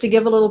then just to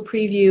give a little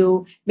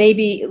preview,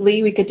 maybe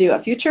Lee, we could do a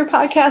future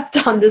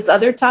podcast on this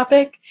other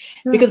topic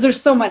because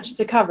there's so much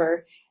to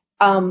cover.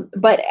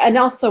 And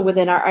also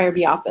within our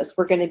IRB office,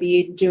 we're going to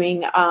be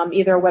doing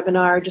either a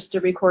webinar or just a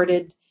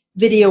recorded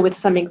video with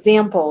some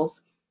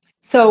examples.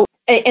 So,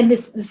 and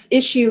this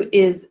issue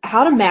is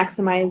how to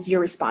maximize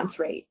your response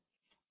rate.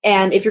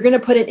 And if you're going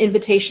to put an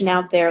invitation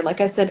out there, like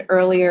I said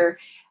earlier,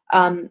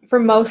 for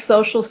most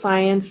social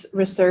science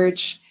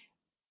research,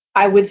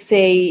 I would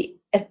say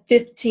a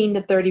 15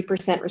 to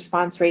 30%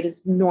 response rate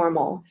is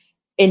normal.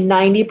 A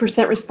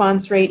 90%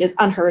 response rate is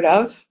unheard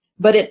of,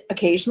 but it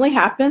occasionally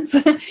happens.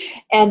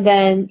 And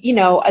then,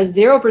 a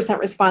 0%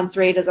 response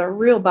rate is a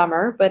real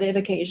bummer, but it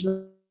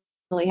occasionally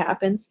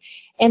happens.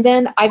 And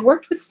then I've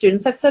worked with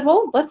students. I've said,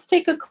 well, let's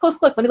take a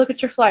close look. Let me look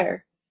at your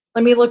flyer.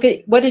 Let me look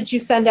at what did you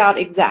send out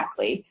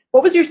exactly?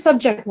 What was your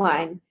subject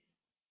line?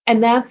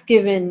 And that's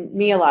given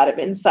me a lot of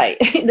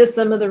insight into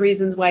some of the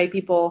reasons why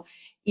people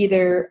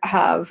either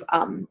have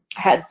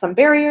had some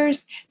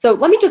barriers. So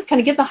let me just kind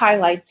of give the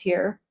highlights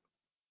here.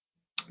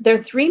 There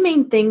are 3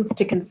 main things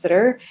to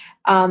consider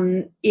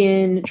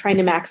in trying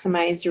to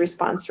maximize your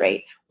response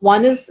rate.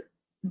 One is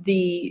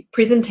the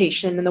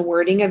presentation and the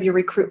wording of your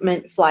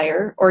recruitment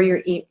flyer or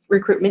your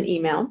recruitment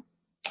email.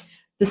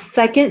 The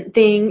second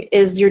thing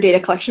is your data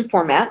collection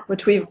format,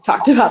 which we've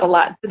talked about a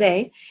lot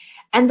today.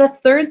 And the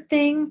third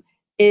thing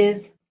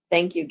is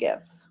thank you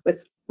gifts,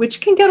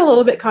 which can get a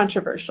little bit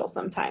controversial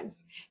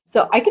sometimes.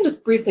 So I can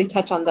just briefly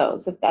touch on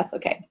those if that's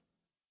okay.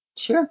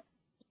 Sure.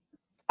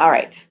 All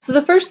right. So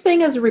the first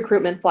thing is a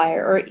recruitment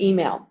flyer or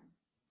email.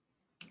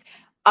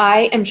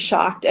 I am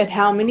shocked at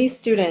how many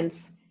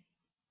students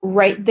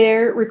write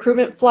their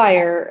recruitment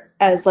flyer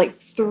as like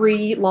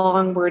 3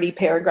 long wordy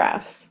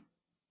paragraphs.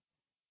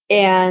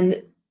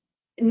 And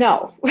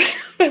no,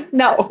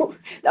 no,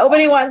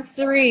 nobody wants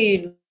to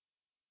read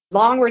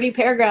long wordy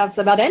paragraphs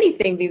about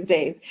anything these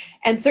days,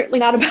 and certainly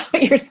not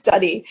about your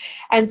study.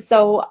 And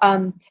so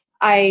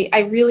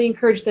I really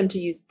encourage them to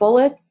use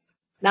bullets,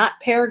 not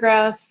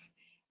paragraphs,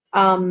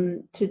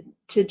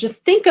 to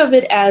just think of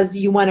it as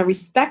you want to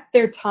respect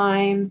their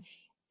time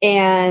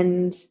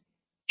and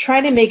try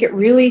to make it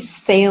really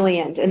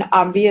salient and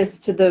obvious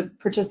to the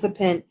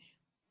participant.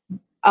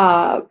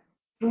 uh,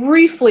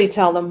 Briefly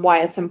tell them why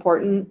it's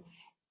important.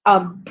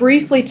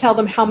 Briefly tell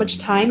them how much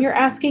time you're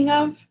asking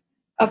of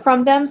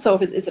from them. So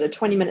if is it a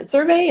 20-minute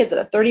survey? Is it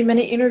a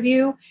 30-minute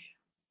interview?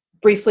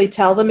 Briefly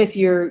tell them if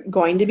you're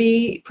going to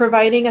be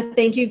providing a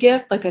thank you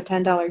gift, like a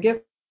 $10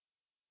 gift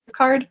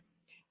card.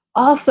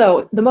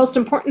 Also, the most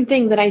important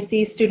thing that I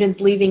see students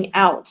leaving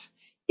out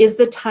is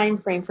the time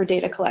frame for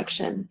data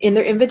collection in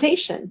their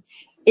invitation.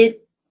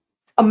 It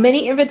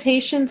Many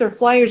invitations or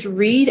flyers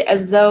read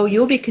as though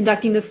you'll be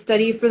conducting this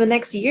study for the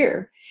next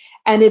year.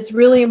 And it's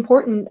really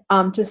important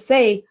to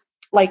say,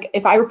 like,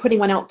 if I were putting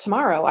one out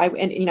tomorrow,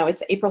 and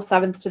it's April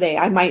 7th today,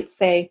 I might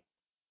say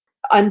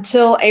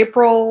until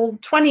April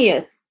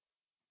 20th,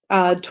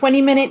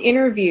 20-minute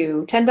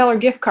interview, $10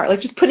 gift card,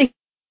 like just putting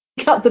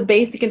out the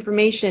basic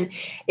information.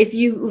 If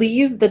you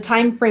leave the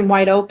time frame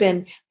wide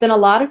open, then a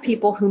lot of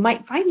people who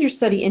might find your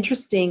study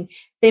interesting,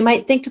 they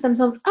might think to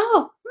themselves,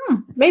 oh,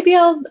 maybe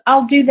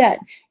I'll do that,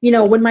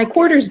 when my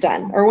quarter's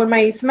done or when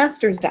my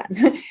semester's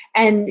done.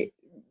 And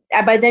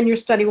by then your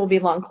study will be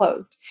long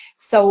closed.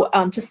 So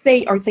to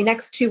say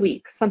next 2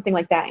 weeks, something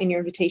like that in your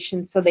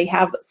invitation, so they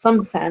have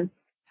some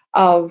sense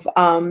of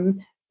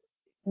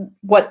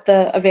what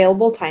the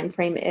available time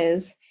frame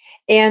is.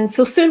 And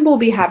so soon we'll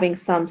be having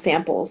some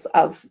samples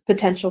of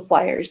potential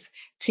flyers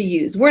to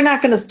use. We're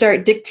not going to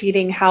start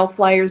dictating how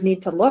flyers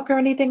need to look or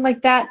anything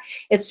like that.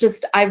 It's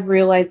just I've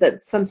realized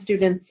that some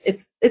students,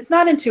 it's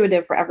not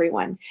intuitive for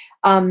everyone.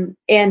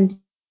 And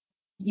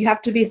you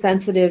have to be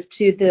sensitive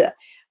to the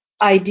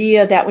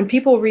idea that when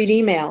people read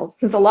emails,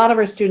 since a lot of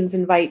our students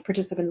invite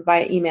participants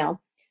via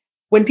email,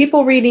 when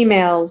people read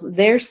emails,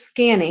 they're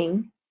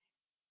scanning,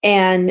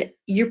 and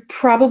you're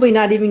probably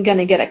not even going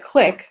to get a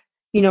click,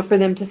 for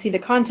them to see the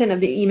content of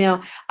the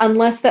email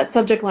unless that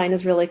subject line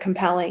is really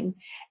compelling.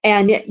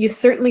 And yet you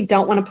certainly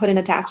don't want to put an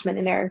attachment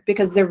in there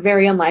because they're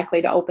very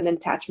unlikely to open an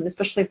attachment,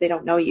 especially if they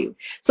don't know you.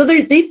 So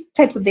there's these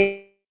types of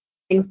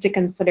things to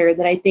consider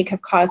that I think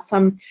have caused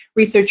some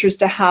researchers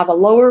to have a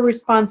lower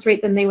response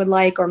rate than they would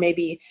like, or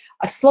maybe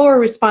a slower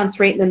response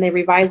rate, and then they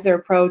revise their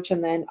approach,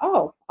 and then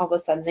all of a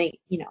sudden they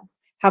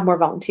have more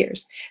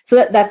volunteers.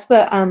 So that's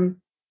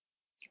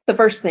the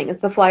first thing is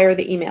the flyer or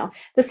the email.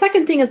 The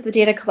second thing is the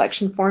data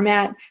collection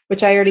format,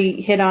 which I already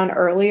hit on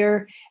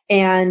earlier.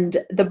 And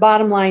the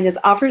bottom line is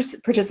offers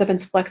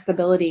participants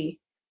flexibility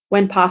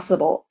when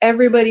possible.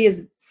 Everybody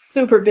is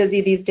super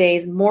busy these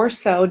days, more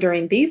so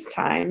during these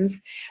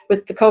times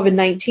with the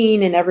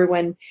COVID-19 and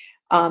everyone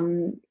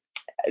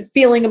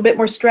feeling a bit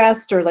more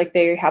stressed or like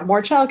they have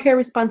more childcare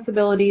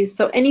responsibilities.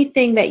 So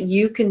anything that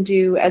you can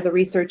do as a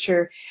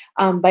researcher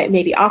by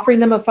maybe offering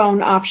them a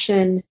phone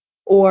option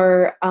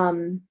or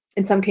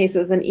in some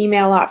cases an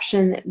email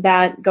option,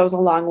 that goes a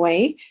long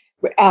way,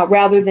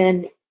 rather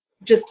than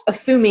just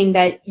assuming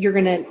that you're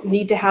going to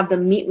need to have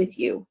them meet with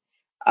you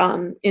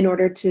in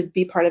order to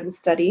be part of the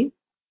study.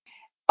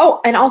 Oh,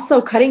 and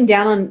also cutting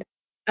down on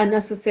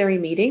unnecessary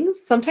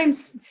meetings.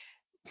 Sometimes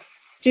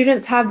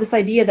students have this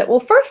idea that, well,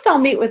 first I'll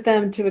meet with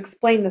them to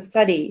explain the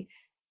study,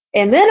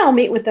 and then I'll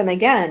meet with them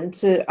again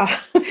to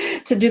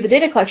to do the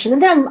data collection,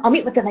 and then I'll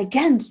meet with them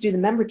again to do the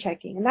member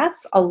checking, and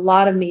that's a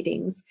lot of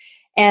meetings.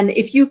 And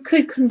if you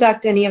could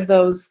conduct any of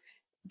those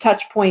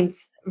touch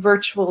points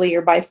virtually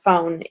or by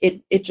phone,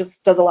 it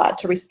just does a lot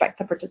to respect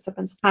the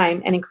participants'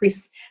 time and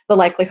increase the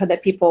likelihood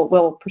that people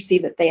will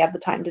perceive that they have the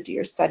time to do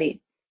your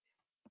study.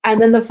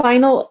 And then the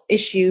final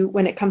issue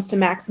when it comes to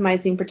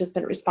maximizing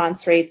participant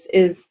response rates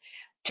is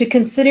to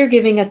consider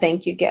giving a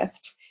thank you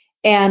gift.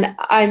 And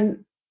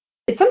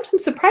it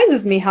sometimes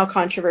surprises me how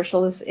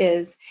controversial this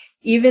is,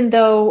 even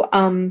though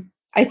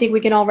I think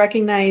we can all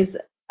recognize,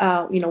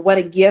 what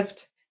a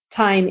gift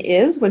time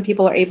is when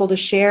people are able to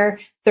share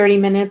 30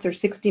 minutes or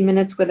 60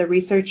 minutes with a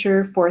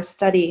researcher for a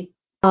study.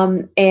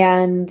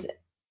 And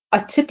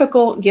a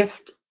typical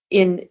gift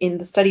in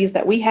the studies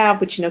that we have,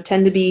 which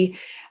tend to be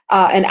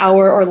an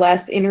hour or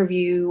less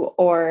interview,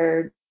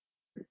 or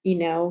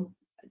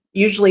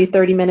usually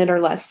 30-minute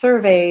or less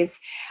surveys,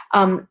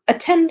 a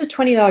 $10 to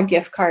 $20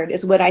 gift card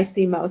is what I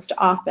see most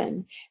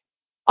often.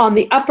 On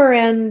the upper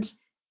end,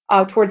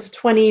 towards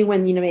 20,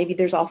 when maybe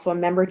there's also a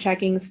member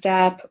checking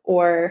step,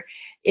 or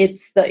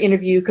it's the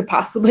interview could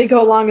possibly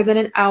go longer than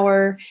an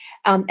hour,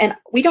 and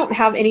we don't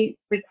have any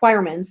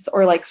requirements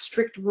or like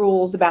strict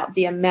rules about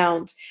the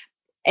amount.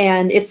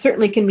 And it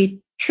certainly can be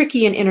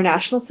tricky in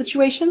international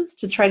situations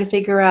to try to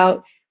figure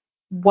out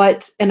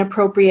what an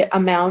appropriate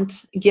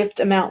gift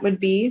amount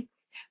would be.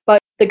 But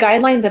the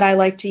guideline that I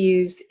like to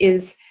use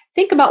is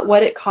think about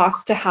what it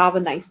costs to have a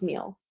nice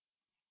meal.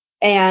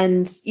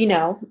 And,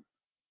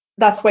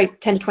 that's why $10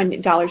 to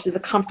 $20 is a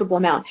comfortable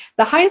amount.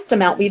 The highest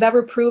amount we've ever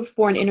approved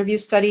for an interview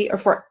study or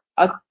for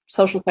a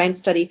social science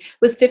study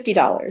was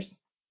 $50.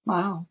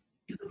 Wow.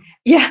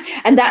 Yeah,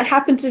 and that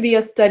happened to be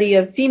a study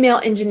of female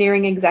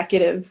engineering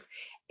executives.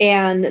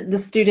 And the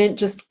student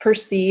just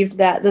perceived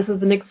that this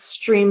is an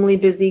extremely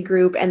busy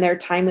group and their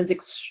time is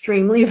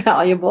extremely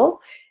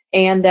valuable,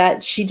 and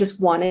that she just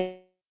wanted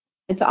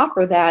to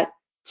offer that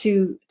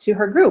to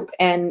her group.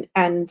 And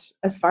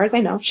as far as I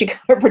know, she got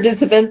her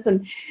participants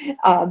and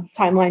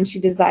timeline she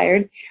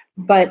desired.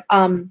 But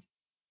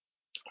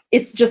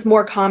it's just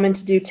more common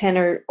to do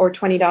 $10 or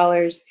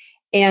 $20,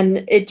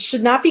 and it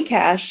should not be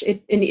cash.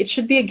 It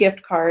should be a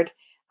gift card.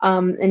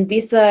 And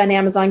Visa and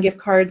Amazon gift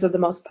cards are the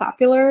most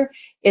popular.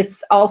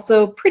 It's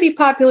also pretty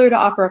popular to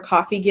offer a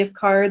coffee gift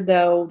card,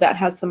 though that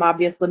has some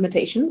obvious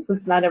limitations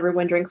since not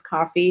everyone drinks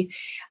coffee.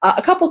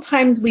 A couple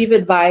times we've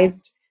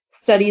advised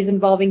studies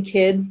involving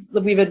kids.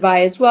 We've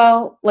advised,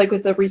 well, like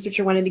with the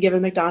researcher wanting to give a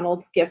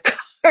McDonald's gift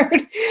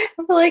card.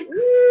 I'm like,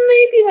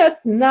 maybe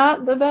that's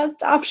not the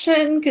best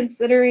option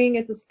considering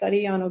it's a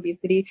study on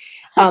obesity.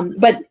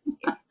 But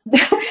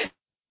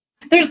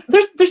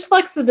there's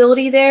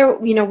flexibility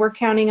there. You know, we're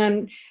counting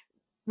on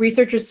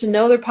researchers to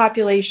know their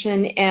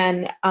population,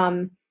 and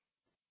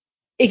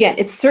again,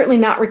 it's certainly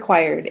not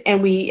required,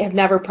 and we have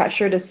never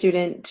pressured a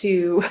student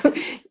to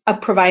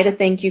provide a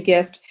thank you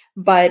gift,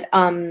 but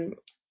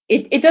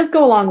it does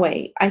go a long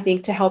way, I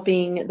think, to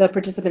helping the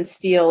participants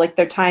feel like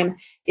their time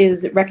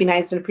is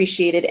recognized and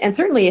appreciated. And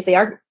certainly if they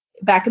are,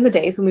 back in the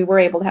days when we were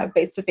able to have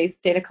face-to-face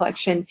data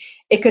collection,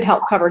 it could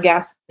help cover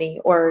gas money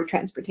or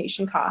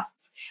transportation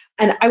costs.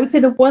 And I would say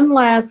the one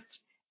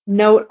last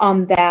note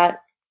on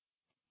that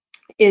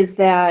is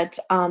that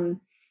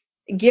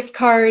gift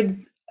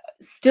cards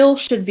still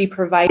should be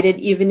provided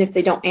even if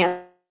they don't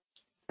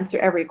answer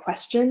every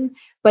question,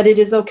 but it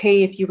is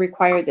okay if you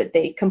require that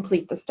they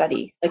complete the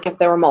study. Like if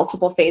there were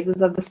multiple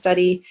phases of the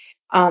study,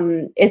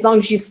 as long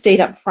as you state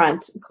up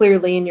front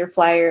clearly in your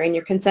flyer and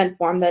your consent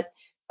form that,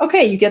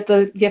 okay, you get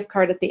the gift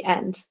card at the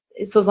end.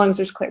 So as long as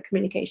there's clear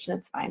communication,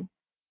 it's fine.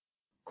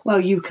 Well,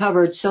 you've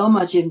covered so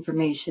much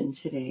information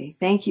today.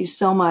 Thank you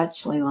so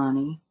much,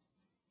 Leilani.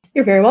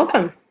 You're very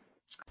welcome.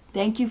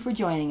 Thank you for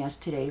joining us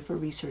today for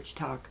Research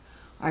Talk.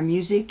 Our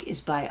music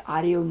is by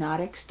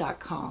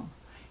audionautics.com,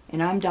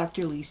 and I'm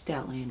Dr. Lee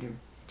Statlander.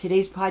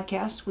 Today's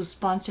podcast was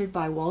sponsored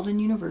by Walden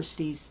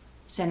University's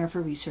Center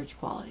for Research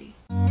Quality.